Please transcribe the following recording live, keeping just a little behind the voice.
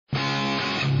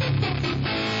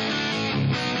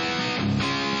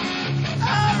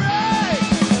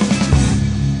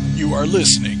are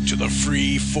listening to the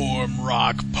Freeform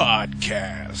Rock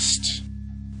Podcast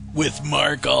with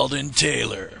Mark Alden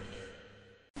Taylor.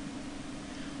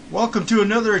 Welcome to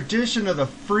another edition of the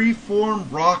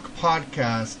Freeform Rock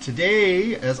Podcast.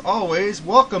 Today, as always,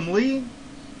 welcome Lee.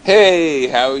 Hey,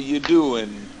 how are you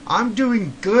doing? I'm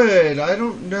doing good. I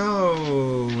don't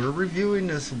know. We're reviewing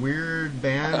this weird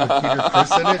band with Peter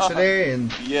Criss in it today,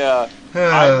 and yeah,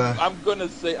 I'm gonna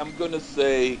say,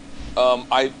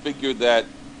 I figure that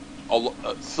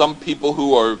some people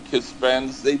who are Kiss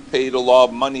fans, they paid a lot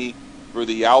of money for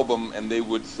the album, and they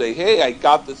would say, "Hey, I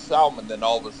got this album," and then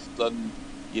all of a sudden,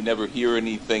 you never hear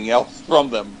anything else from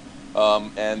them,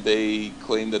 and they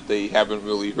claim that they haven't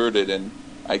really heard it, and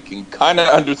I can kind of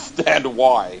understand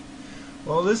why.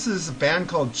 Well, this is a band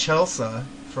called Chelsea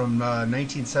from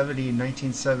 1970 and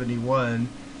 1971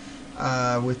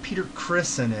 with Peter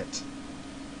Criss in it.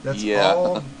 That's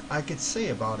all I could say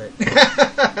about it.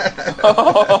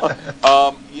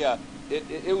 Yeah,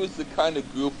 it was the kind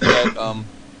of group that,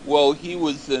 well, he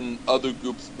was in other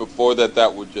groups before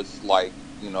that were just like,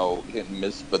 hit and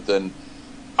miss, but then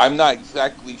I'm not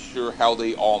exactly sure how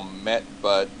they all met,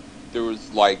 but there was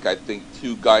I think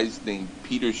two guys named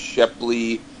Peter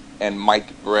Shepley and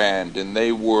Mike Brand, and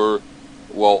they were,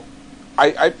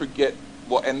 I forget,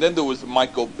 and then there was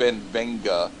Michael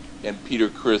Benvenga and Peter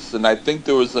Criss, and I think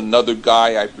there was another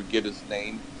guy, I forget his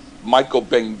name. Michael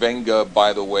Benvenga,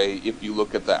 by the way, if you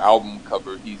look at the album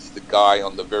cover, he's the guy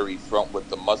on the very front with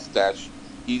the mustache.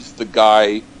 He's the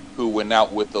guy who went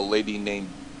out with a lady named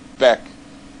Beck,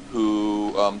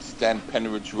 who Stan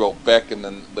Penridge wrote Beck and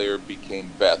then later became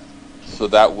Beth. So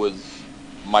that was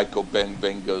Michael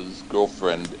Benvenga's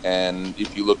girlfriend, and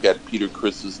if you look at Peter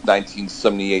Criss's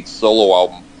 1978 solo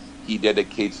album, he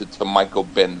dedicates it to Michael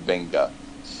Benvenga.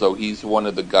 So he's one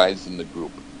of the guys in the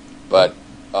group. But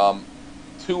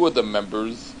two of the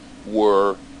members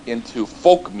were into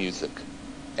folk music,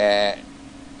 and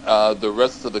the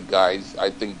rest of the guys,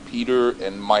 I think Peter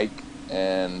and Mike,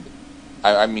 and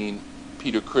I mean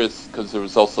Peter Criss, because there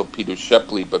was also Peter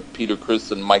Shepley, but Peter Criss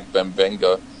and Mike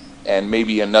Benvenga, and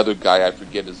maybe another guy, I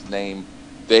forget his name,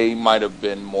 they might have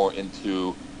been more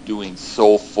into doing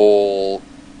soulful,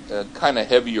 kind of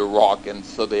heavier rock, and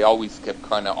so they always kept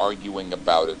kind of arguing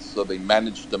about it. So they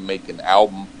managed to make an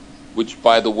album, which,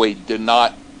 by the way, did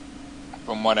not,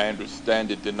 from what I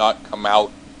understand, it did not come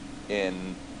out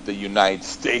in the United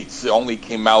States. It only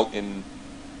came out in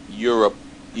Europe,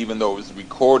 even though it was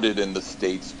recorded in the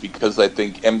States, because I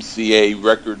think MCA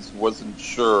Records wasn't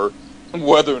sure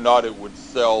whether or not it would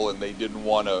sell, and they didn't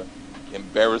want to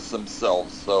embarrass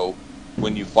themselves. So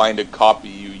when you find a copy,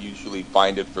 you usually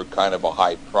find it for kind of a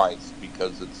high price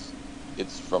because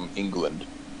it's from England.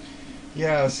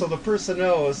 Yeah, so the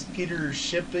personnel is Peter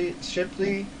Shipley,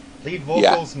 lead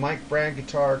vocals, Mike Brand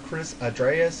guitar, Chris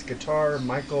Andreas guitar,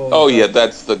 Michael... Oh yeah,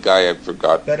 that's the guy I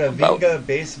forgot Benvenga about.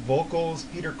 Bass vocals,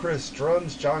 Peter Criss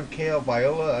drums, John Cale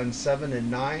viola on 7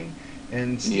 and 9,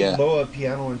 and Steve Loa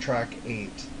piano on track 8.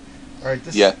 All right,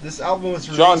 this album was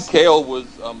released...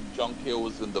 John Cale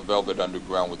was in the Velvet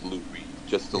Underground with Lou Reed,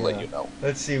 just to let you know.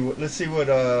 Let's see what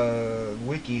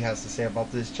Wiki has to say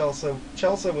about this.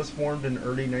 Chelsea was formed in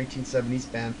early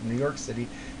 1970s band from New York City,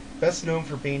 best known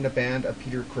for being the band of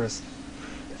Peter Criss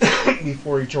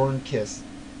before he joined Kiss.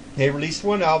 They released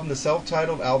one album, the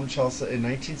self-titled album Chelsea, in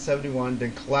 1971,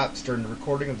 then collapsed during the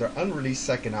recording of their unreleased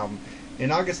second album. In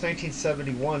August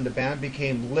 1971, the band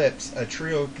became Lips, a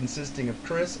trio consisting of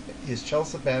Criss, his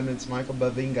Chelsea bandmates Michael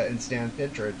Benvenga, and Stan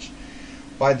Penridge.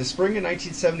 By the spring of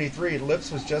 1973,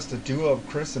 Lips was just a duo of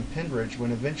Criss and Penridge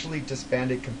when eventually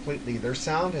disbanded completely. Their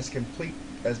sound has been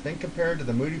compared to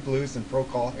the Moody Blues and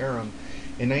Procol Harum.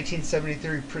 In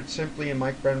 1973, Prince Simply and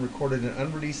Mike Brand recorded an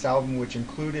unreleased album which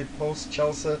included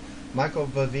post-Chelsea, Michael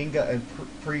Benvenga, and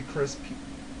pre-Criss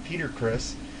Peter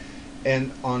Criss.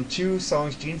 And on two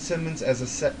songs, Gene Simmons as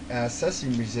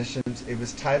session musicians, it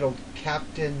was titled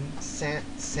Captain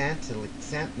Sanity.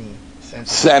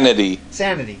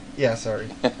 Yeah, sorry.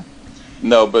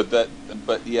 No, but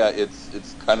yeah,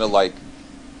 it's kind of like,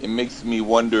 it makes me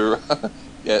wonder.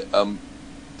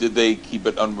 Did they keep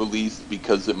it unreleased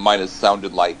because it might have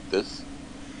sounded like this?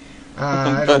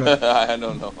 I don't know. I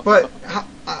don't know. But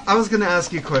I was going to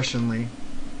ask you a question, Lee.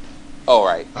 All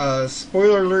right.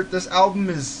 Spoiler alert: this album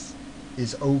is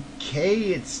okay.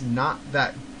 It's not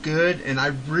that good, and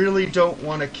I really don't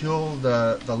want to kill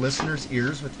the listeners'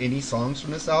 ears with any songs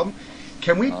from this album.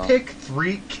 Can we pick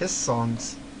 3 Kiss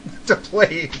songs to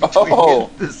play between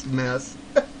this mess?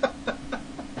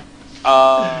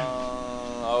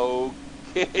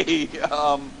 Okay.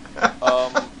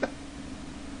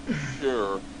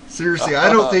 Sure. Seriously, I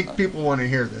don't think people want to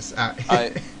hear this. I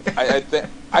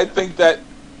think that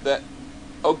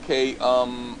okay.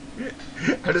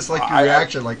 I just like your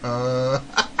reaction, like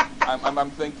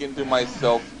I'm thinking to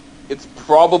myself, it's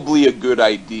probably a good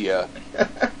idea.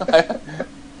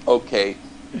 Okay,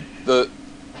 the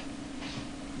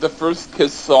first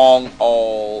Kiss song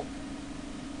I'll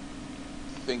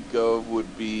think of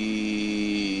would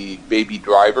be "Baby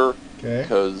Driver,"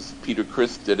 because Peter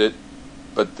Criss did it.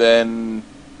 But then,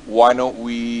 why don't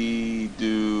we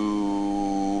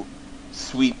do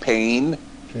 "Sweet Pain"?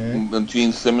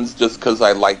 Gene Simmons, just because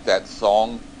I like that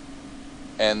song.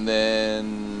 And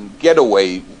then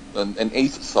 "Getaway," an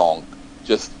Ace song,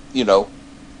 just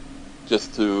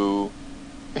to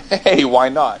hey, why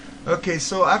not? Okay,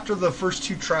 so after the first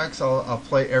 2 tracks, I'll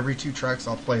play every 2 tracks.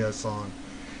 I'll play a song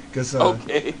because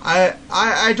okay.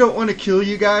 I don't want to kill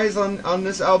you guys on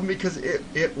this album because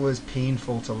it was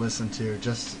painful to listen to.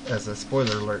 Just as a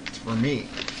spoiler alert for me.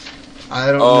 I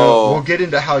don't know. We'll get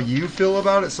into how you feel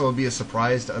about it, so it'll be a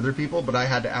surprise to other people. But I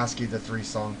had to ask you the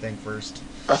 3-song thing first.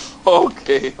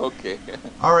 Okay.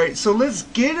 All right, so let's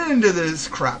get into this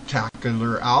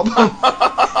craptacular album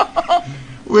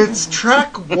with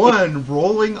track 1,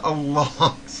 "Rolling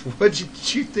Along." So what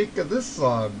did you think of this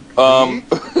song?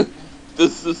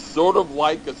 This is sort of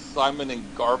like a Simon and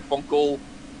Garfunkel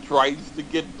tries to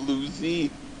get bluesy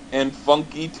and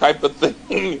funky type of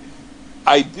thing.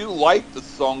 I do like the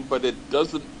song, but it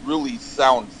doesn't really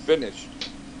sound finished.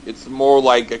 It's more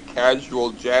like a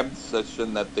casual jam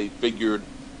session that they figured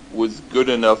was good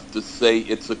enough to say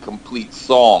it's a complete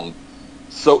song.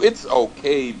 So it's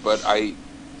okay, but it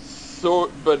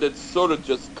sort of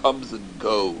just comes and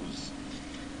goes.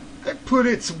 I put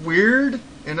it's weird,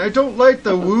 and I don't like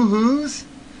the woohoos.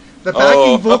 The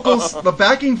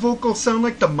backing vocals sound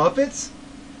like the Muppets.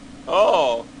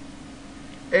 Oh.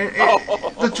 And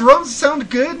the drums sound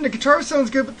good, and the guitar sounds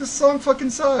good, but this song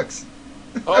fucking sucks.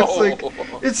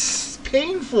 It's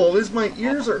painful. My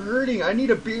ears are hurting. I need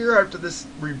a beer after this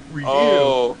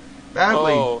review.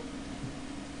 Badly.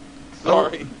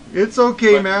 Sorry. It's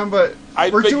okay, man, but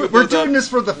we're doing this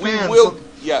for the fans. We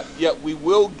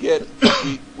will get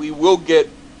we will get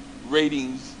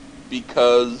ratings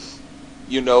because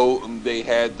they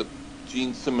had the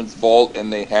Gene Simmons Vault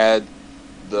and they had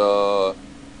the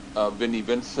Vinnie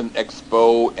Vincent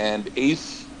Expo, and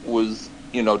Ace was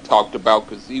talked about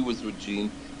because he was with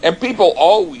Gene, and people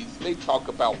they talk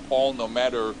about Paul no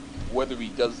matter whether he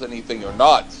does anything or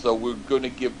not, so we're going to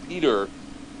give Peter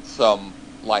some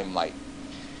limelight.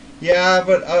 Yeah,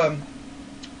 but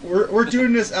we're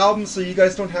doing this album so you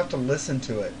guys don't have to listen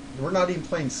to it. We're not even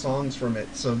playing songs from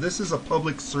it, so this is a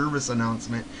public service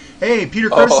announcement. Hey, Peter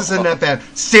Criss is in that band.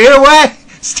 Stay away!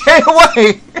 Stay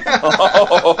away!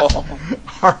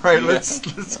 All right, let's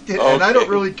get. Okay. And I don't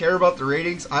really care about the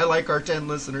ratings. I like our 10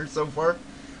 listeners so far.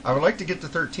 I would like to get to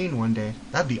 13 one day.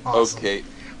 That'd be awesome. Okay.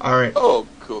 All right. Oh,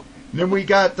 cool. Then we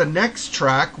got the next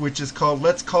track, which is called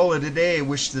 "Let's Call It a Day,"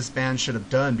 which this band should have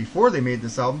done before they made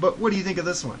this album. But what do you think of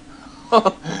this one?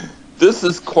 This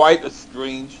is quite a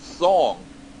strange song.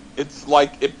 It's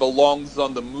like it belongs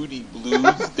on the Moody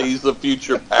Blues, Days of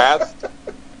Future Past,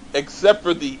 except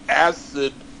for the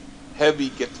acid, heavy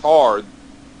guitar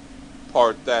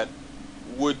part that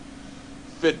would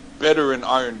fit better in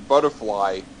Iron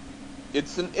Butterfly.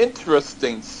 It's an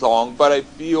interesting song, but I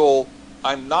feel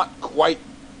I'm not quite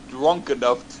drunk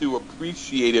enough to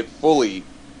appreciate it fully.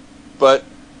 But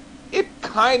it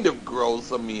kind of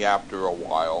grows on me after a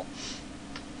while.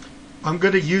 I'm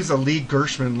going to use a Lee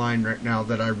Gershman line right now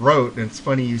that I wrote, and it's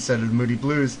funny you said it, Moody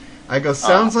Blues. I go,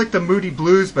 sounds like the Moody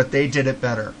Blues, but they did it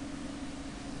better.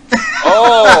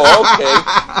 Oh,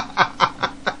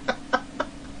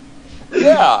 okay.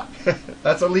 Yeah.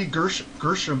 That's a Lee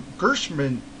Gershman.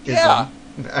 Yeah.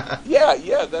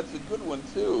 Yeah, that's a good one,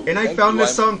 too. And I found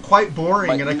this song quite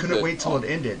boring, and I couldn't wait till it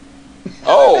ended.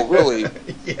 Oh, really?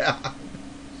 Yeah.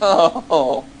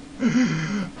 Oh.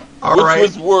 Which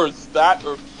was worse, that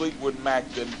or Fleetwood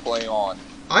Mac Didn't Play On?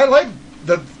 I like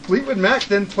the Fleetwood Mac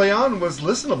Didn't Play On was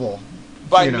listenable.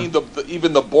 But I mean,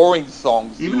 even the boring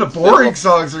songs. Even the boring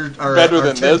songs are better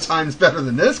than 10 this. times better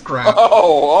than this crap.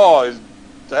 Oh,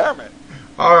 damn it.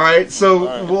 All right,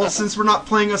 so since we're not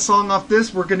playing a song off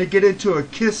this, we're going to get into a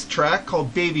Kiss track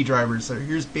called "Baby Driver." So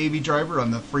here's "Baby Driver" on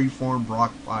the Freeform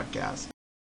Rock Podcast.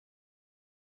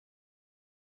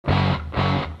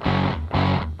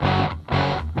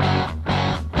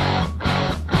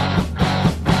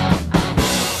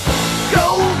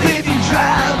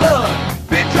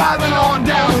 Driving on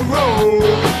down the road.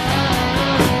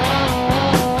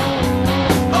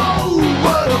 Oh,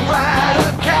 what a ride,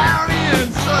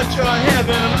 carrying such a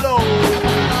heavy load.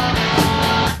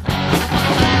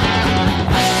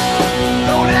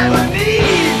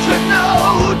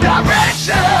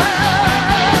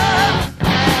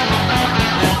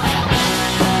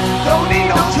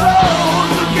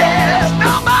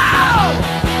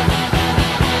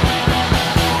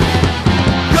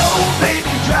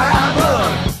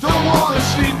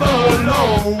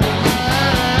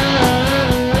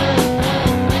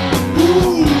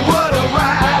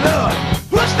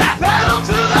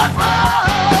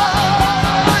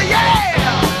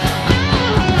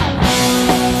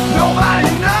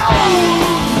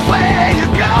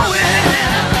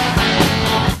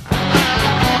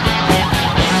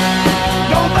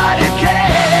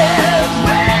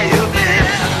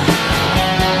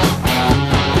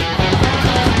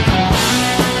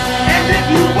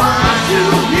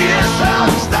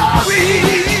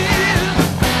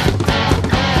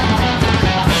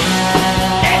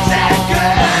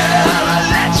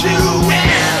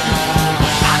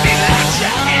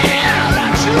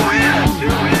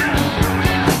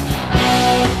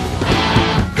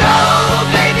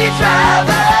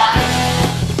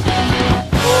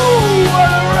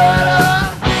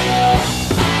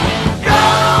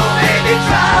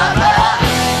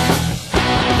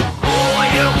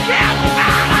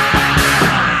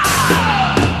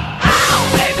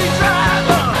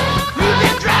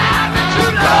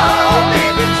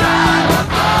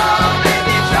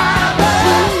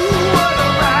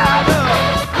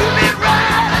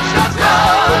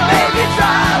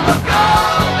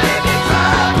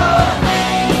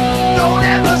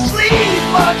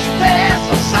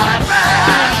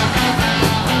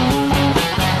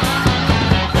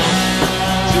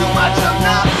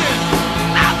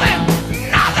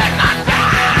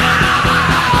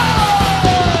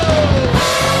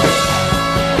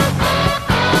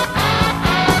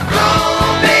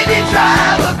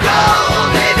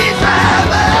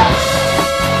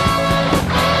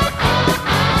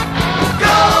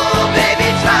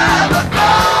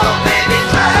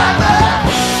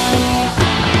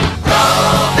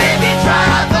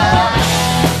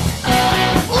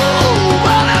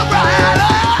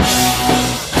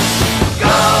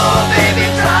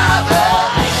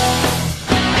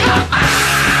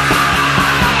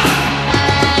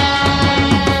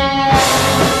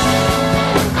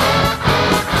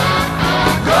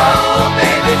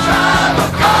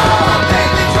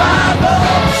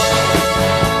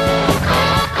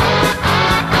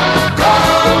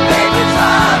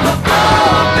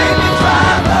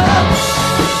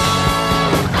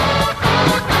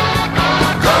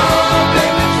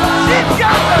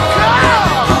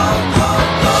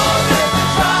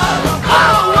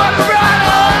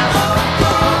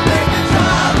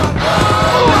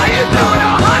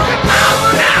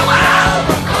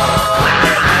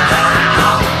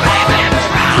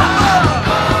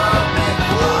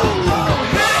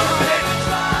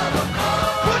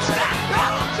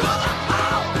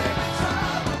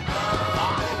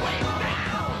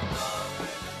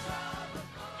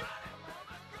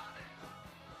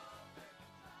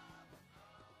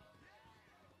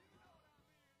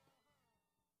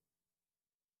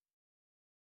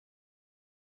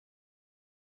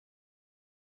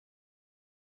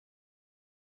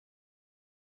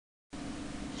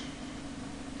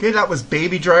 Okay, that was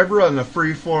Baby Driver on the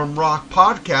Freeform Rock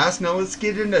Podcast. Now let's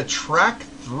get into track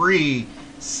 3,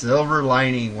 Silver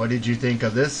Lining. What did you think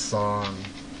of this song?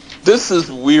 This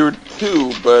is weird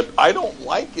too, but I don't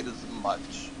like it as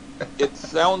much. It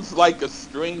sounds like a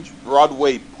strange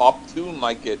Broadway pop tune,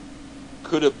 like it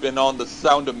could have been on The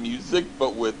Sound of Music,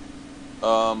 but with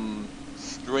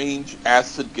strange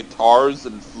acid guitars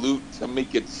and flute to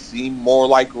make it seem more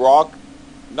like rock.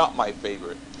 Not my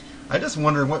favorite. I just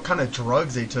wondered what kind of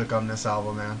drugs they took on this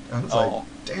album, man. I was like,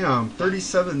 damn,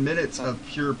 37 minutes of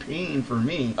pure pain for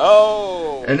me.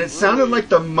 Oh. And it sounded like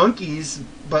the Monkees,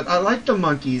 but I like the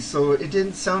Monkees, so it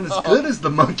didn't sound as good as the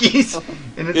Monkees.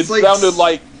 And it's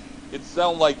it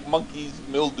sounded like Monkeys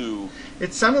mildew.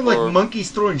 It sounded like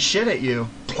monkeys throwing shit at you.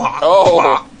 Plop, Oh.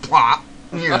 plop, plop.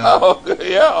 You know. Oh,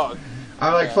 yeah.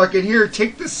 I'm like, fucking here,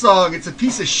 take this song. It's a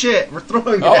piece of shit. We're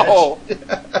throwing it Oh. at you.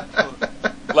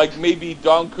 Like maybe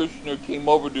Don Kirshner came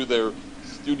over to their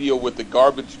studio with a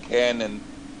garbage can and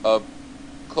a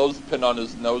clothespin on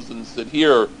his nose and said,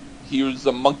 here's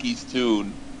a Monkeys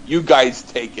tune. You guys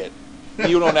take it.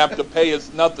 You don't have to pay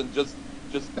us nothing. Just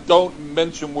don't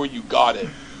mention where you got it.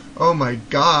 Oh my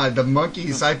God, the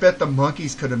Monkees! I bet the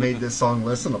Monkees could have made this song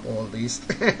listenable at least.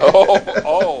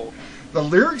 Oh. The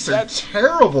lyrics are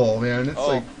terrible, man. It's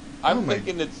like, I'm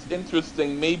thinking it's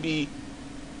interesting. Maybe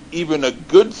even a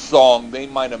good song they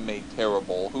might have made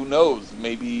terrible. Who knows?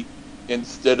 Maybe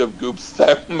instead of groups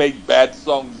that make bad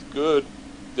songs good,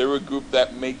 they're a group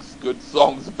that makes good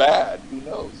songs bad. Who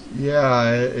knows?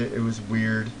 Yeah, it was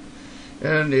weird.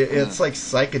 And it's like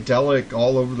psychedelic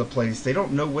all over the place. They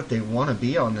don't know what they want to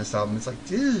be on this album. It's like,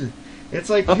 dude. It's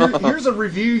like, here's a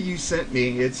review you sent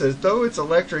me. It says, though it's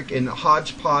electric and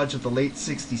hodgepodge of the late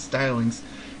 60s stylings,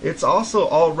 it's also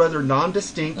all rather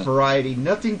non-distinct variety.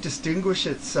 Nothing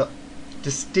distinguishes itself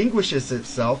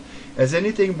as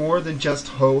anything more than just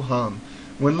ho-hum.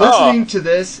 When listening to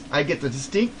this, I get the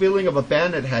distinct feeling of a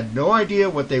band that had no idea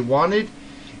what they wanted,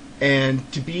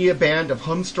 and to be a band of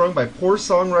humstrung by poor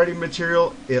songwriting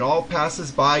material. It all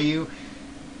passes by,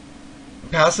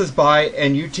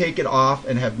 and you take it off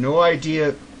and have no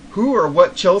idea who or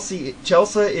what Chelsea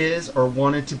is or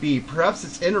wanted to be. Perhaps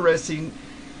it's interesting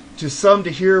to some to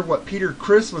hear what Peter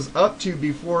Criss was up to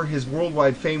before his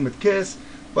worldwide fame with Kiss,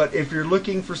 but if you're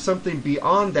looking for something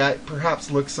beyond that,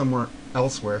 perhaps look somewhere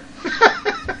elsewhere.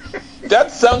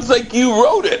 That sounds like you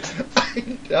wrote it.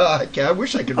 I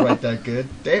wish I could write that good.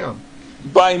 Damn.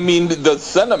 But I mean the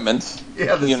sentiments.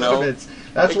 Yeah, the sentiments.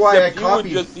 That's Except why I you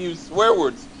copied. would just use swear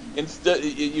words. Instead,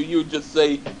 you would just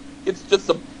say, it's just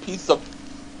a piece of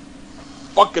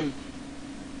fucking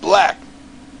black.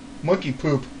 Monkey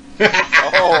poop.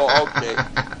 Oh, okay.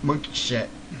 Monkey shit.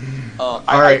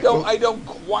 I don't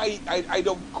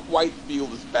quite feel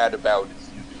as bad about it as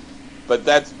you do, but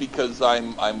that's because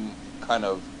I'm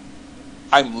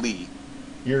Lee.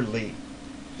 You're Lee.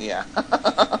 Yeah.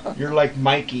 You're like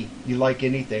Mikey. You like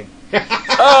anything.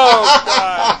 Oh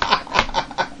God.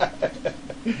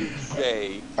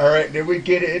 Say. All right, then we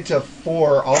get into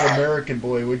 4, All American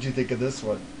Boy. What'd you think of this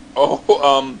one?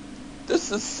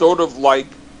 This is sort of like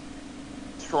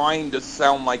trying to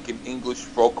sound like an English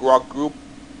folk rock group.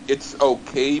 It's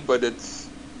okay, but it's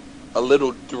a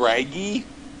little draggy.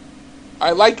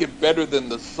 I like it better than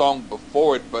the song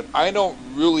before it, but I don't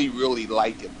really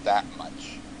like it that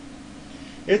much.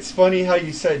 It's funny how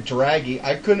you said draggy.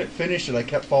 I couldn't finish it. I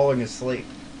kept falling asleep.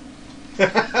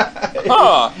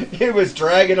 It was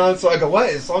dragging on, so I go, what?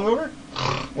 Is the song over?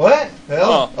 What?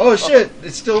 Hell? Oh, shit.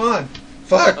 It's still on.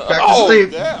 Fuck. Back to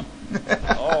sleep. Damn.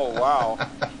 Oh, wow.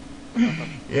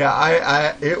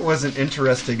 Yeah, it wasn't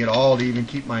interesting at all to even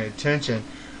keep my attention.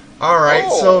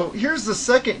 Alright, so here's the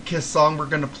second Kiss song we're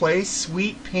going to play,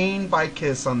 Sweet Pain by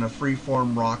Kiss on the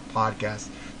Freeform Rock Podcast.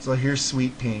 So here's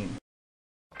Sweet Pain.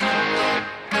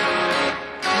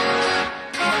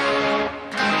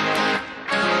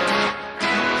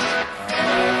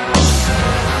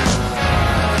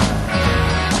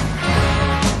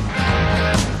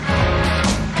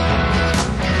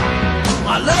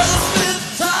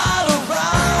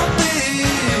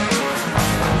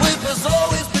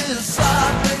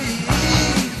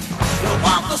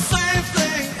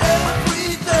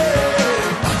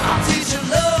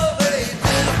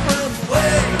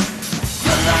 Way.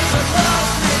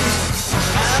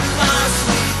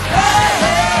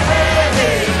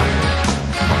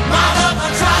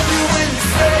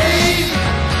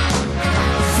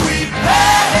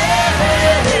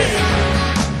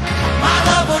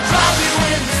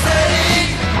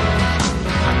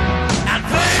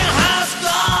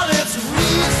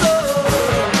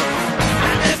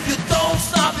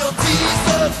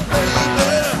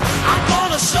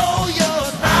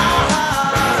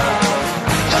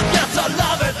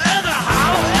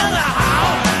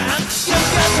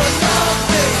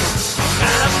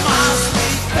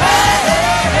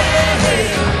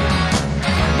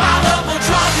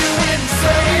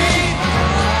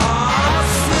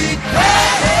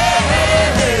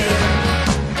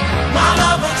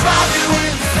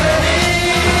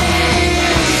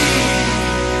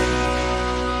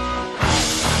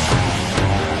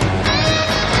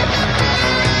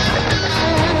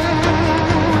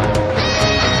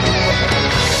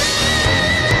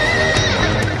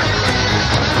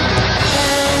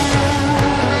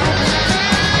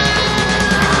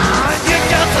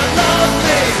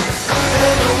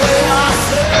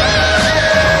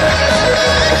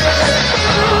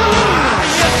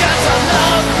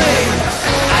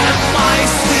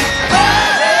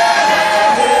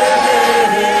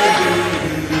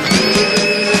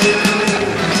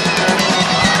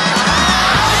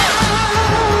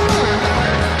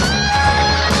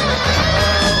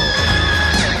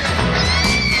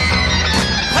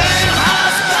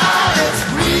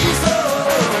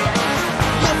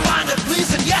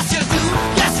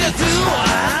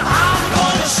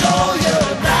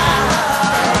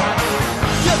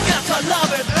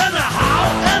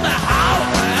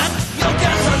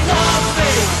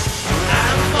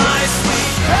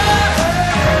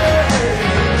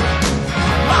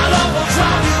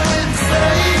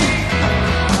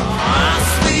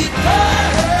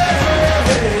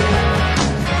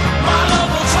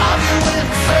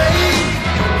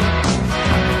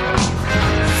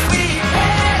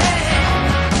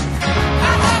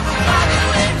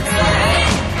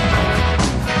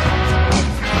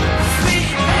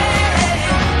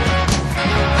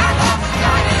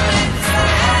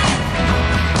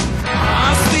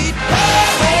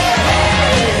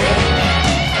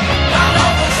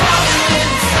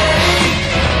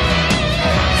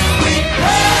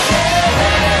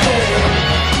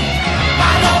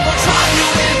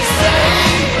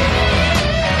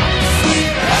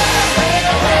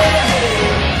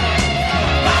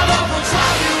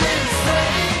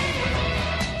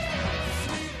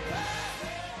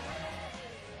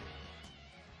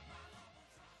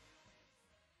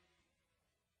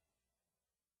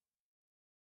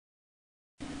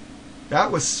 That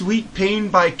was Sweet Pain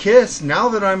by Kiss. Now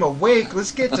that I'm awake,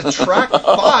 let's get to track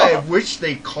 5, which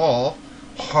they call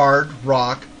hard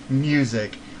rock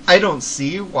music. I don't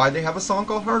see why they have a song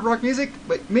called hard rock music,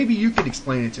 but maybe you could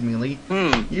explain it to me, Lee.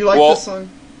 You like this song?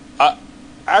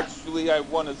 Actually, I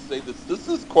want to say this. This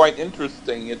is quite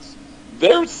interesting. It's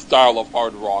their style of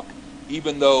hard rock,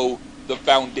 even though the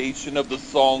foundation of the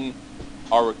song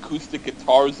are acoustic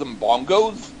guitars and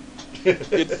bongos.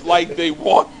 It's like they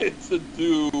wanted to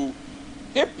do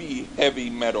hippie heavy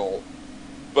metal,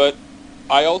 but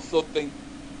I also think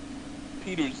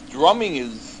Peter's drumming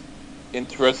is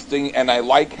interesting, and I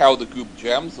like how the group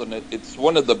jams on it. It's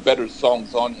one of the better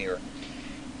songs on here.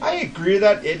 I agree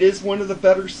that it is one of the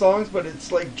better songs, but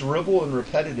it's like dribble and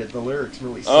repetitive. The lyrics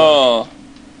really suck.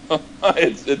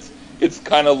 It's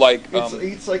kind of like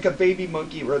it's like a baby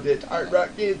monkey rabbit. Art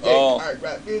rock music, art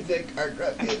rock music, art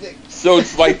rock music. So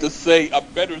it's like to say a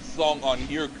better song on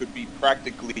here could be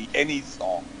practically any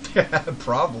song.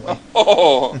 Probably.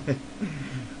 Oh.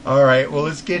 All right, well,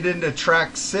 let's get into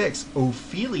track 6,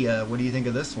 Ophelia. What do you think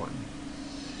of this one?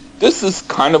 This is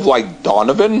kind of like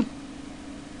Donovan.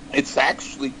 It's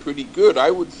actually pretty good. I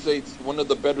would say it's one of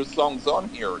the better songs on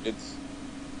here. It's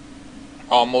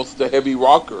almost a heavy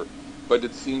rocker, but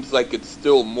it seems like it's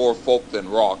still more folk than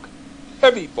rock.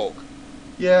 Heavy folk.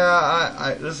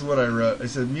 Yeah, this is what I wrote. I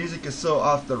said, music is so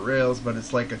off the rails, but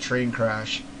it's like a train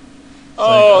crash. It's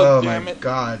oh damn my it.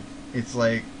 God. It's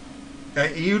like,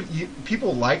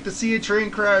 people like to see a train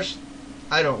crash.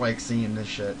 I don't like seeing this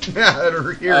shit.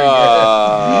 Or hearing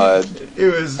it.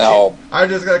 It was, help. I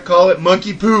just gotta call it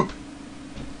monkey poop.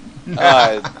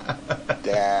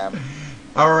 Damn.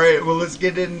 Alright, well, let's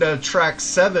get into track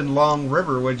 7, Long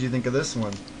River. What did you think of this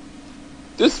one?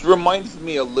 This reminds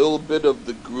me a little bit of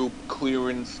the group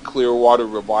Clearance Clearwater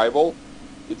Revival.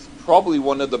 It's probably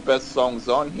one of the best songs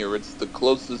on here. It's the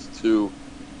closest to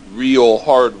real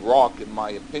hard rock, in my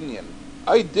opinion.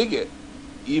 I dig it,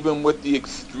 even with the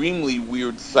extremely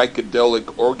weird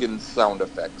psychedelic organ sound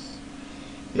effects.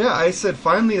 Yeah, I said,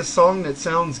 finally a song that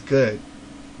sounds good.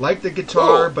 Like the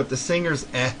guitar, Cool. but the singer's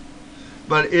eh.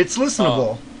 But it's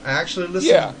listenable. I actually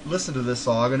listened to this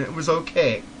song, and it was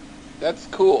okay. That's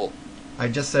cool. I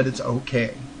just said it's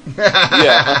okay.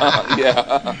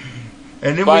 Yeah.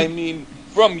 And then I mean,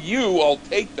 from you, I'll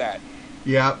take that.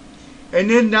 Yeah. And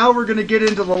then now we're going to get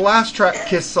into the last track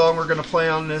Kiss song we're going to play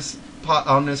on this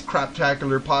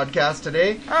Craptacular podcast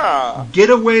today.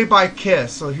 Getaway by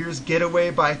Kiss. So here's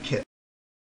Getaway by Kiss.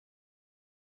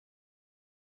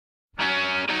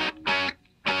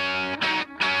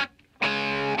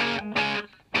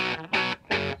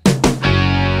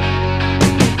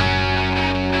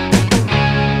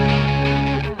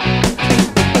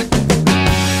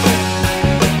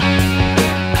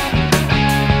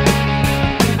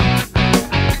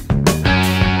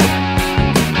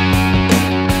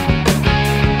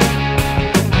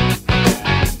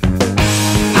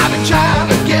 I've been trying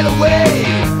to get away,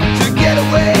 to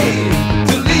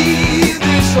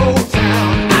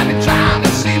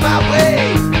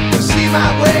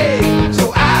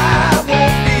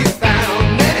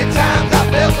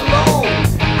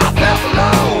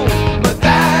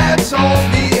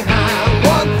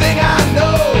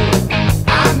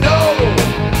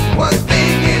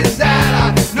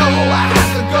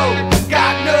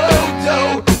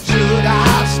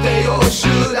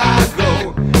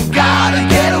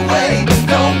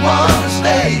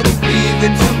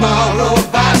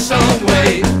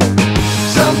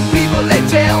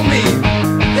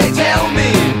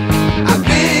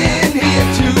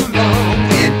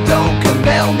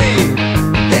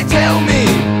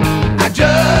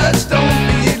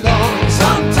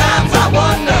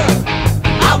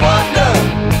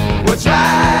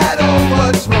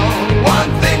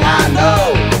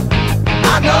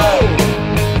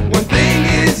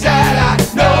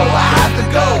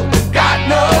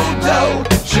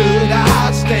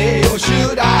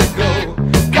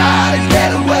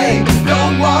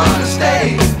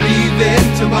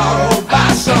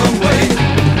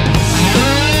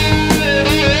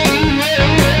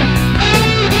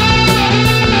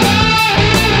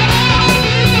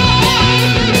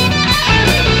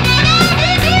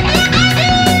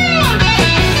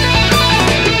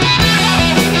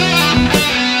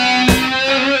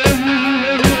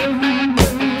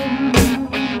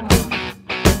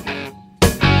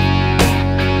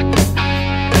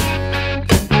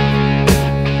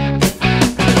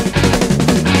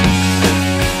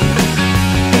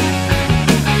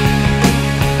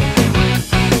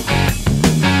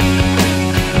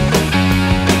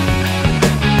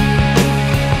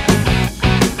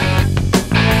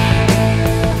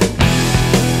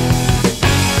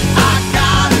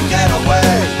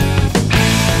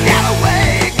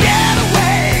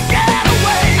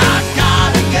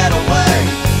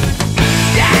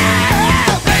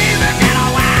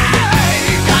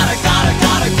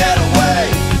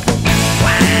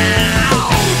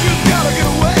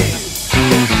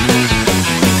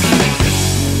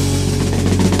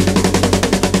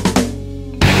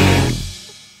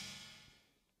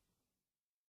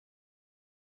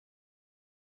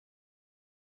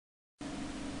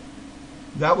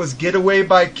That was Getaway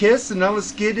by Kiss, and now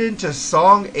let's get into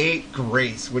Song 8,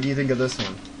 Grace. What do you think of this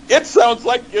one? It sounds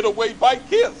like Getaway by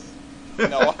Kiss.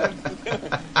 No,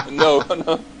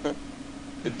 no.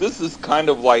 This is kind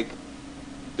of like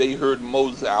they heard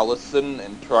Mose Allison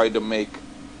and tried to make...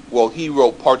 Well, he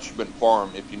wrote Parchment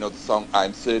Farm, if you know the song.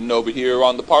 I'm sitting over here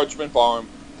on the Parchment Farm.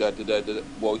 Da, da, da, da.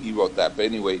 Well, he wrote that. But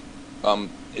anyway,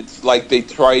 it's like they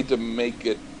tried to make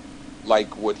it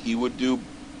like what he would do.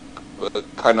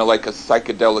 Kind of like a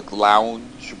psychedelic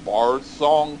lounge bar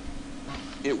song.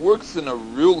 It works in a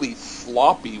really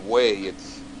sloppy way.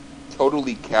 It's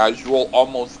totally casual,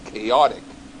 almost chaotic.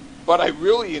 But I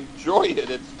really enjoy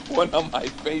it. It's one of my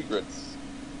favorites.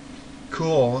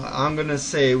 Cool. I'm going to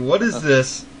say, what is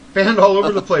this? Band all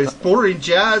over the place. Boring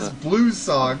jazz blues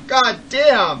song. God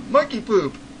damn. Monkey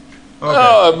poop. Okay.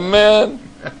 Oh, man.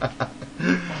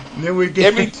 Then we get...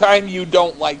 Every time you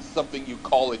don't like something, you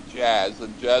call it jazz,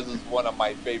 and jazz is one of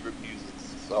my favorite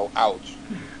musics, so ouch.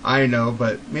 I know,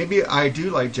 but maybe I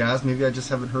do like jazz. Maybe I just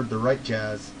haven't heard the right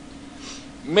jazz.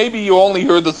 Maybe you only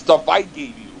heard the stuff I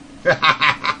gave you. The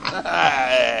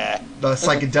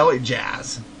psychedelic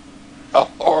jazz.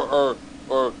 Or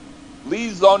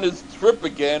Lee's on his trip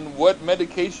again. What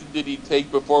medication did he take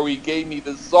before he gave me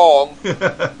the song?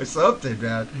 Something,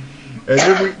 man.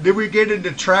 And then we get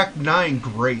into track 9,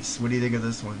 Grace. What do you think of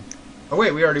this one? Oh,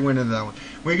 wait, we already went into that one.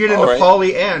 We get into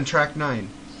Polly Ann, track 9.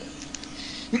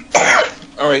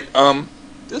 All right,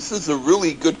 this is a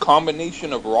really good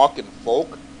combination of rock and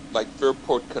folk, like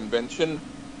Fairport Convention.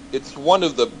 It's one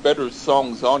of the better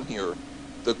songs on here.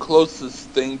 The closest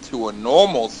thing to a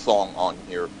normal song on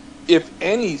here. If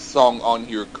any song on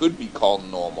here could be called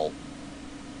normal.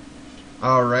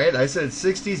 All right, I said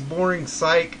 60s boring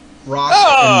psych, rock,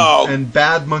 and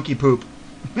bad monkey poop.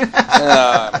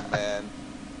 Ah, man.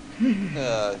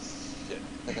 Shit.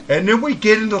 And then we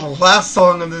get into the last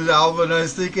song on this album, and I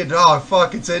was thinking, oh,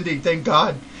 fuck, it's ending, thank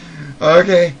God.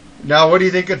 Okay, now what do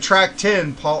you think of track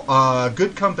 10,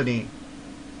 Good Company?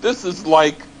 This is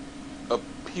like a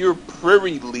pure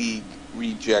Prairie League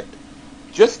reject.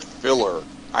 Just filler.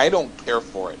 I don't care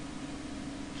for it.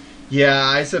 Yeah,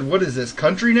 I said, what is this,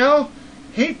 country now?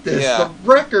 Hate this. Yeah. The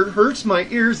record hurts my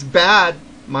ears bad.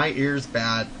 My ears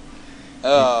bad.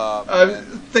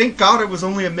 Thank God it was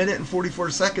only 1 minute and 44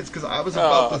 seconds because I was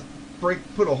about to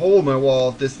put a hole in my wall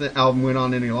if this album went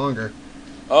on any longer.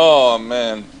 Oh,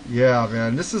 man. Yeah,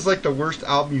 man. This is like the worst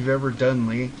album you've ever done,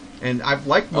 Lee. And I've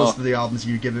liked most of the albums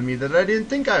you've given me that I didn't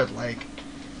think I would like.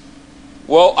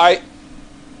 Well, I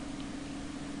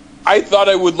thought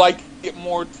I would like it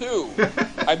more too.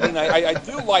 I mean, I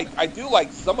do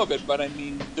like some of it, but I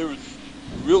mean, there's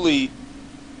really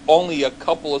only a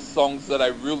couple of songs that I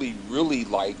really, really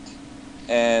liked,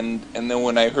 and then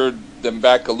when I heard them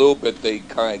back a little bit, they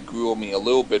kind of grew on me a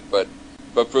little bit, but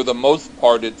for the most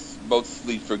part, it's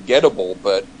mostly forgettable.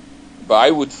 But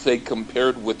I would say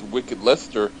compared with Wicked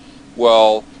Lester,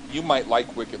 well, you might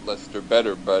like Wicked Lester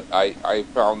better, but I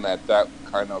found that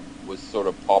kind of was sort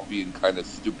of poppy and kind of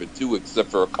stupid too, except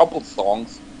for a couple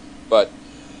songs. But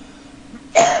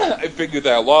I figured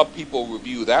that a lot of people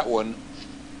review that one.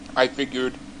 I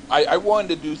figured I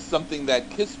wanted to do something that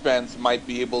Kiss fans might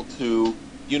be able to,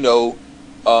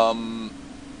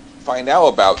 find out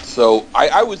about. So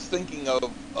I was thinking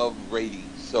of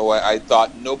ratings. So I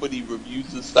thought nobody reviews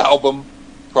this album.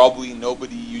 Probably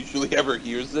nobody usually ever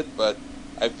hears it, but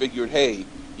I figured, hey,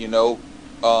 we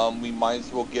might as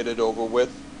well get it over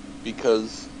with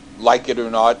because, like it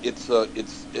or not, it's a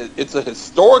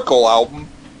historical album,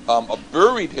 a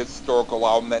buried historical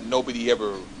album that nobody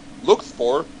ever looks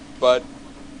for, but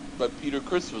Peter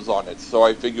Criss was on it, so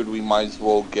I figured we might as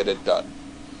well get it done.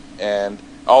 And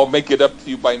I'll make it up to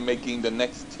you by making the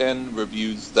next 10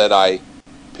 reviews that I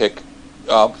pick,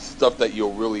 stuff that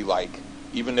you'll really like,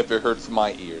 even if it hurts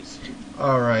my ears.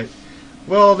 All right.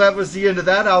 Well, that was the end of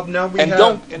that album. Now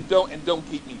don't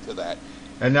keep me to that.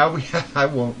 And now I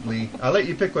won't, Lee. I'll let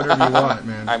you pick whatever you want,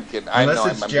 man. I'm kidding. Unless I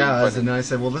it's know, jazz, and then I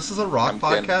said, well, this is a rock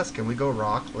podcast. Can we go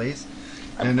rock, please?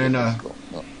 And then, cool.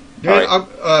 No.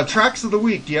 Right. Tracks of the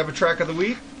week. Do you have a track of the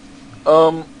week?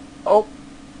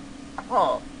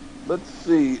 Let's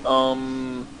see.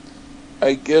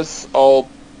 I guess I'll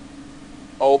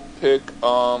pick.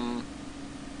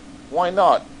 Why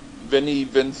not? Vinnie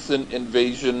Vincent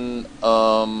Invasion.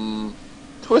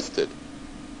 Twisted.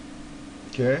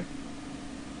 Okay.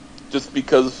 Just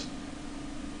because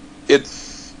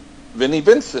it's Vinnie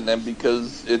Vincent and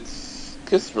because it's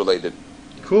Kiss related.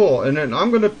 Cool. And then I'm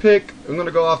going to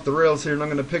go off the rails here, and I'm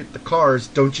going to pick the Cars,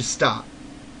 Don't You Stop.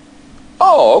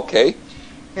 Oh, okay.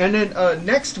 And then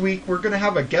next week, we're going to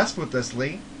have a guest with us,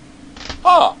 Lee.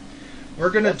 Ah. We're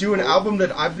going to That's do an cool. album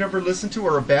that I've never listened to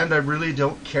or a band I really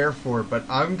don't care for, but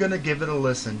I'm going to give it a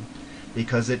listen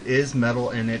because it is metal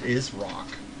and it is rock.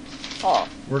 Huh.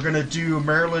 We're going to do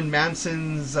Marilyn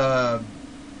Manson's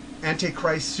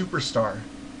Antichrist Superstar.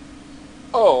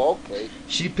 Oh, okay.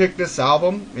 She picked this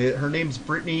album. Her name's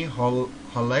Brittany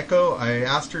Haleko. I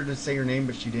asked her to say her name,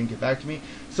 but she didn't get back to me.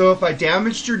 So if I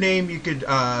damaged your name, you could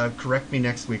correct me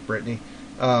next week, Brittany.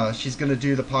 She's going to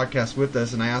do the podcast with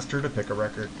us, and I asked her to pick a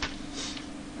record.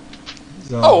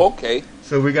 So, Oh, okay.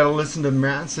 So we got to listen to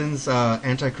Manson's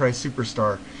Antichrist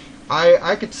Superstar.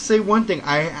 I could say one thing.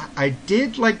 I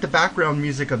did like the background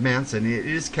music of Manson. It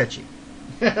is catchy.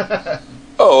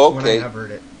 Oh, When I okay. have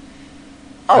heard it.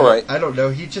 All right. I don't know.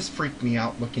 He just freaked me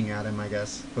out looking at him, I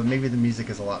guess. But maybe the music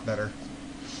is a lot better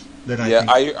than Yeah,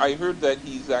 I think. I heard that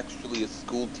he's actually a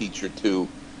school teacher too.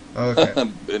 Okay.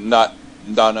 not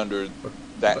under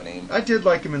that name. I did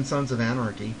like him in Sons of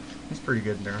Anarchy. He's pretty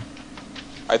good in there.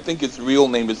 I think his real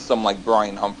name is something like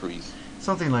Brian Humphreys.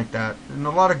 Something like that. And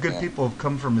a lot of good Yeah. people have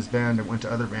come from his band and went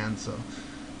to other bands, so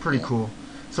pretty Yeah. cool.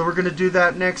 So we're going to do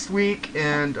that next week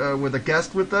and with a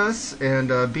guest with us.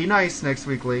 And be nice next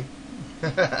week, Lee.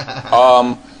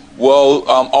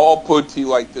 I'll put it to you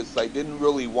like this. I didn't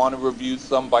really want to review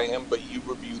some by him, but you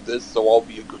reviewed this, so I'll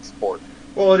be a good sport.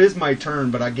 Well, it is my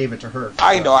turn, but I gave it to her.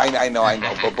 I know.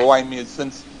 But I mean,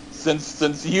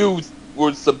 since you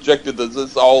were subjected to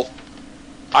this,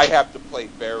 I have to play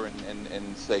fair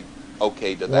and say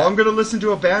okay to that. Well, I'm going to listen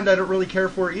to a band I don't really care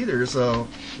for either, so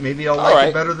maybe I'll All like right.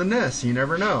 it better than this. You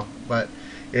never know. But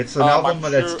it's an I'm album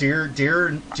that's sure-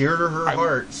 dear to her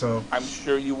heart. So, I'm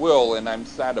sure you will, and I'm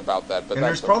sad about that. But and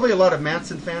there's that's probably a lot of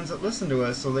Manson fans that listen to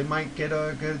us, so they might get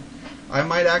a good. I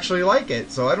might actually like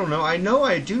it. So I don't know. I know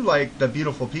I do like the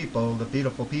Beautiful People. The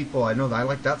Beautiful People. I know that I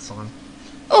like that song.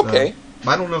 okay.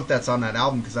 I don't know if that's on that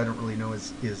album because I don't really know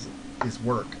his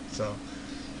work. So.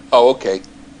 Oh, okay.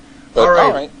 But,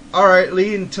 All right,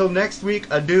 Lee. Until next week.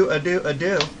 Adieu.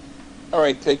 All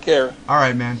right. Take care. All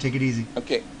right, man. Take it easy.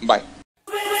 Okay. Bye.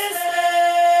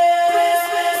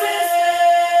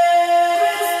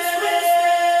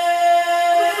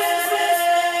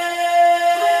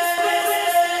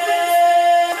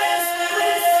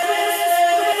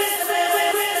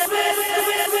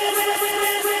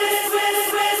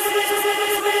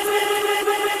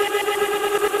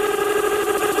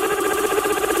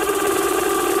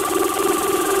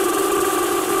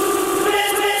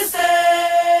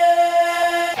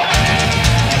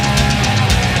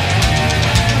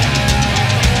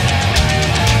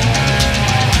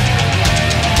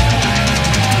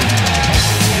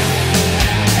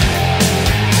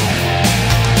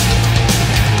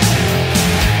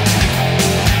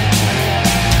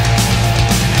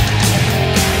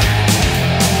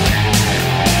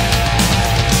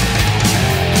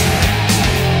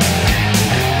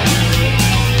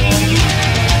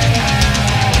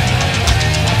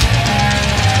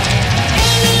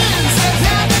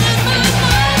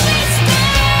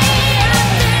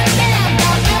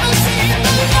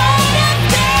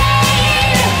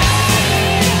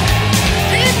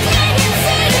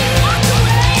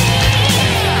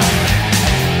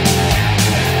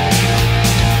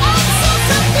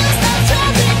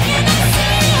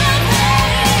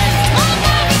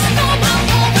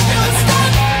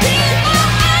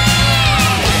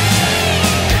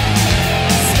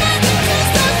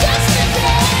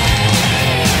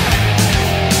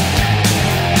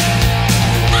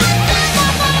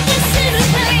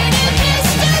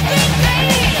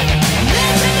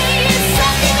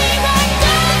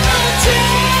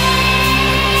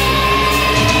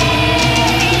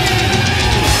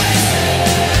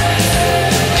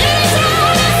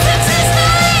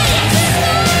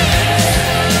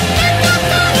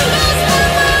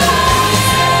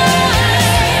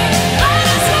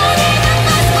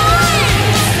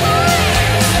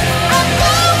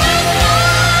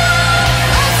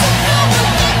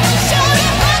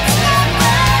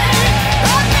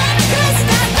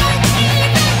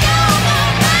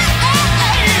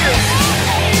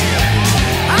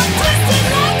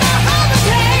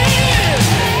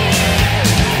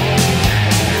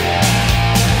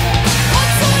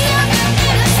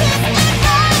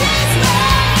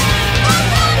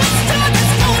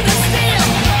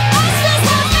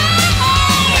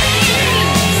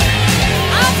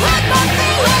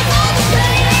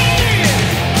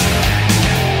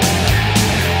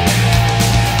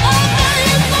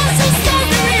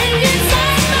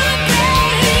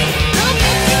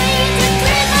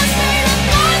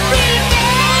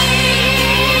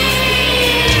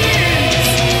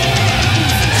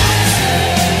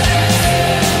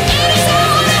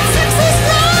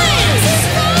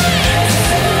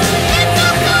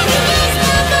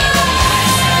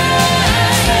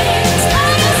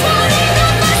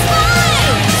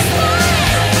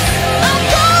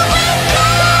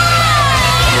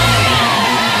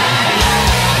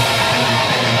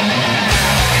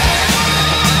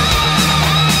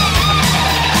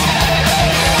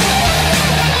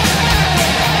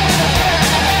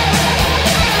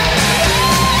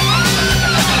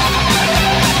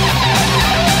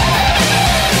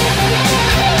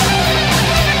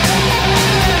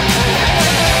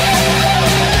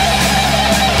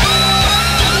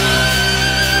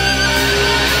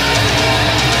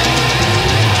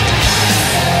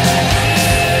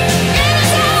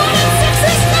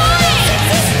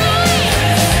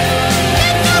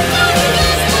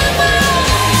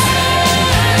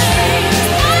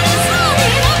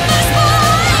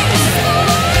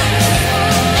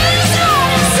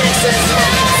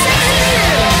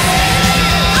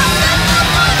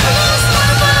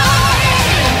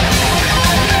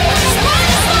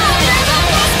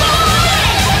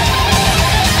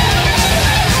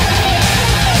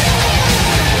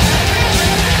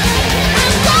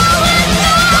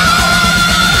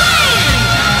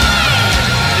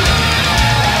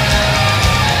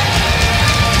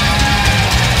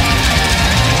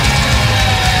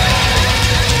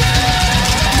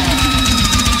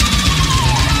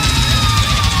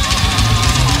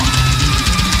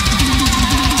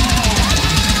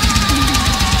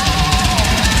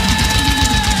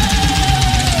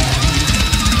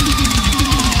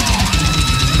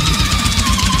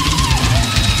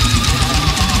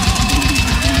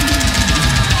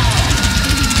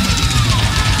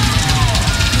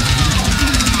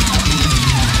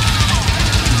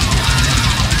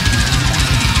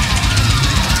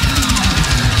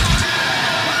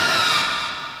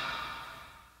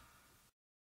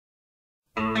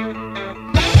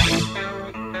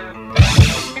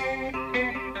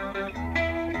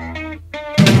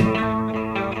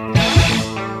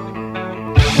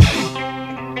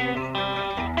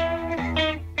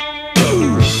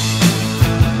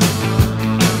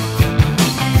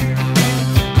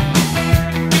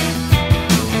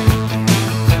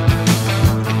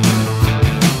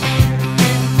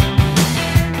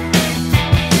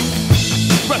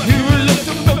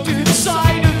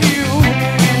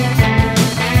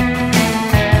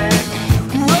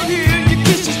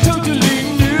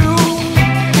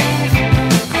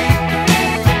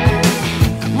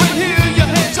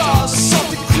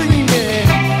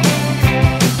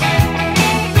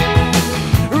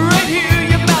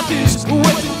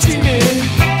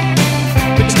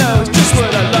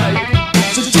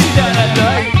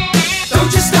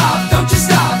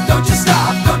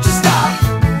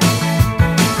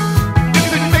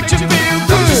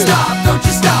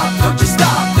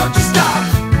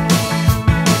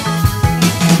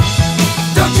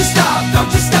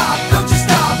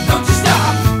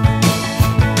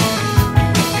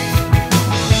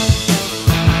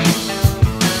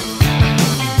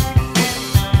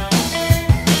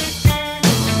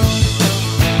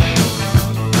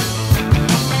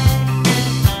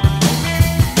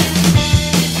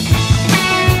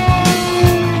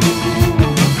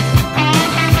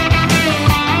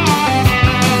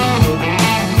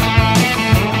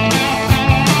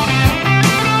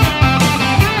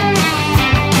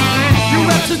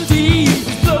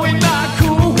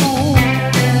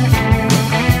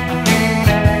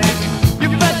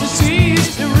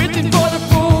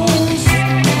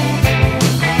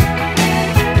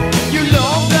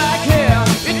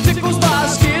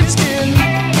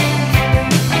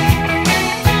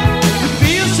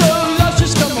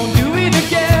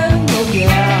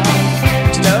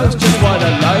 just what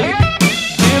I like.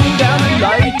 Dim down the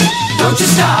light. Don't you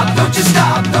stop, don't you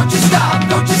stop, don't you stop,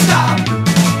 don't you stop.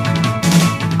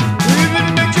 Even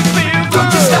it makes you feel good.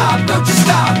 Don't you stop, don't you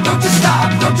stop, don't you stop,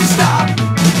 don't you stop.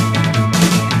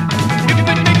 If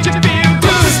it makes you feel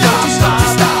good. Don't you stop, don't you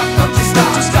stop, don't you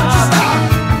stop, don't you stop.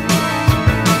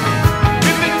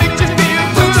 If it makes you feel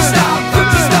good. Don't you stop,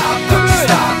 don't you stop, don't you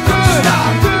stop, don't you stop.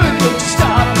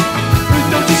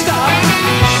 Don't you stop. Don't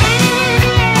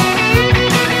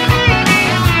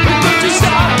you stop. Don't you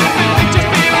stop. If it makes you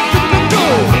feel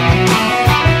good.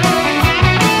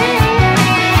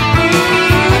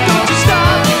 Don't you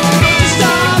stop. Don't you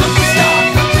stop. Don't you stop,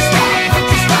 don't you stop,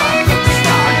 don't you stop, don't you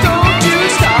stop. Don't you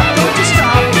stop. Don't you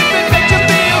stop. If it makes you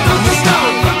feel good. Don't you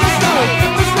stop, don't you stop,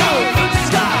 don't you stop, Don't you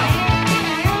stop.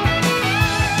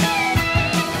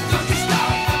 don't you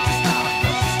stop, don't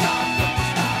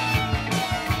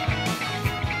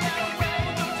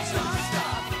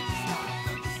you stop,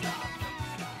 don't you stop,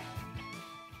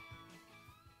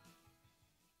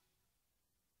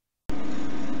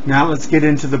 Now let's get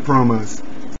into the promos.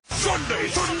 Sunday,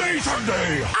 Sunday,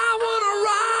 Sunday. I wanna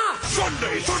rock.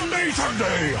 Sunday, Sunday,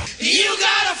 Sunday. You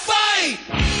gotta fight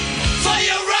for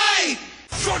your right.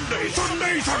 Sunday,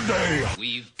 Sunday, Sunday.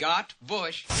 We've got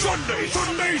Bush. Sunday,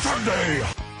 Sunday, Sunday.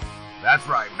 That's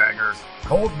right, bangers.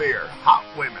 Cold beer, hot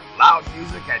women, loud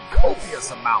music, and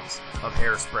copious amounts of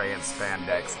hairspray and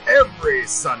spandex. Every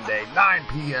Sunday, 9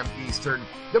 p.m. Eastern,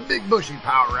 the Big Bushy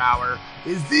Power Hour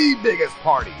is the biggest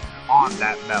party on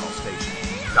that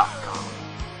metalstation.com.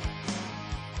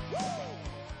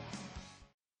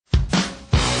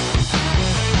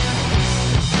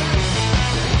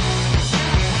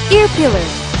 Earpillar,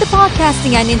 the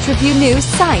podcasting and interview news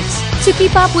site. To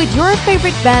keep up with your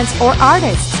favorite bands or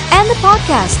artists and the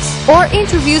podcasts or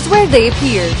interviews where they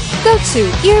appear, go to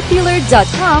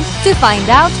earpillar.com to find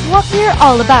out what we're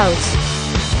all about.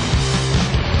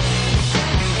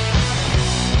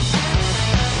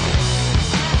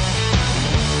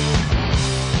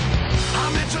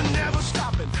 I'm into never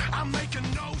stopping. I'm making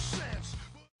no sense.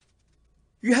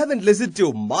 You haven't listened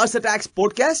to Mars Attacks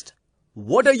podcast?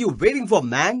 What are you waiting for,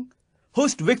 man?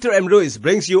 Host Victor M. Ruiz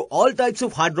brings you all types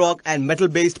of hard rock and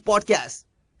metal-based podcasts.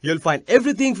 You'll find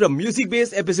everything from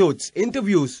music-based episodes,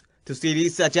 interviews, to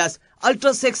series such as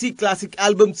Ultra Sexy Classic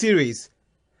Album Series,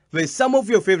 where some of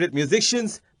your favorite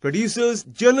musicians, producers,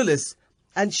 journalists,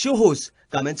 and show hosts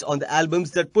comments on the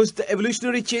albums that push the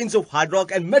evolutionary chains of hard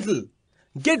rock and metal.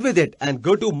 Get with it and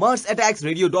go to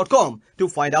MarsAttacksRadio.com to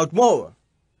find out more.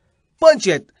 Punch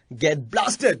it, get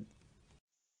blasted!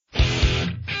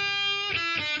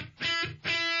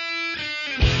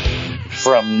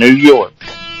 From New York,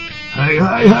 Hey,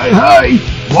 hey, hey, hey!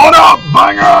 What up,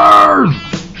 bangers?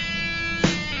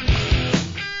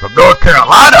 From North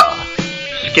Carolina,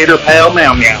 Skitter Pal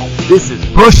Meow Meow, this is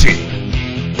Bushy.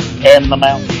 and the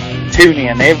Mountain Man. Tune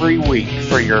in every week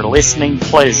for your listening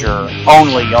pleasure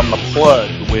only on The Plug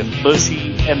with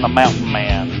Bushy and the Mountain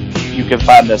Man. You can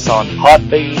find us on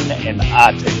Podbean and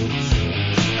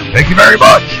iTunes. Thank you very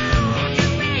much.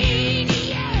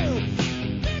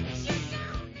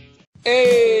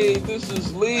 Hey, this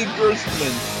is Lee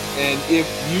Gerstmann, and if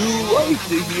you like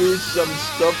to hear some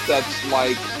stuff that's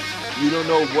like, you don't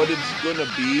know what it's gonna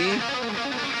be,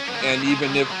 and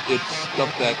even if it's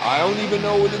stuff that I don't even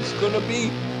know what it's gonna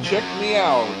be, check me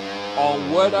out on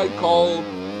what I call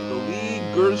the Lee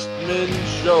Gerstmann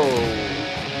Show,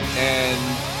 and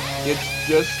it's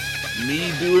just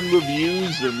me doing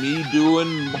reviews or me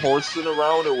doing horsing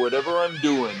around or whatever I'm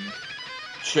doing.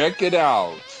 Check it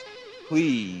out,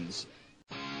 please.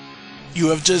 You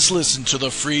have just listened to the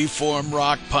Freeform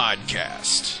Rock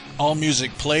Podcast. All music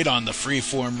played on the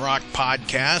Freeform Rock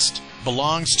Podcast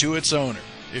belongs to its owner.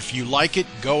 If you like it,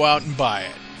 go out and buy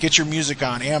it. Get your music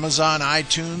on Amazon,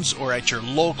 iTunes, or at your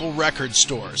local record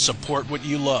store. Support what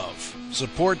you love.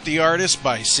 Support the artist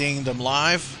by seeing them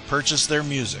live. Purchase their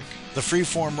music. The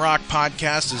Freeform Rock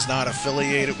Podcast is not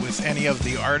affiliated with any of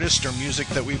the artists or music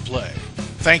that we play.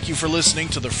 Thank you for listening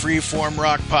to the Freeform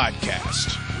Rock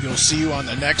Podcast. We'll see you on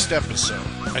the next episode.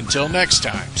 Until next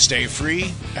time, stay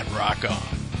free and rock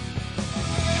on.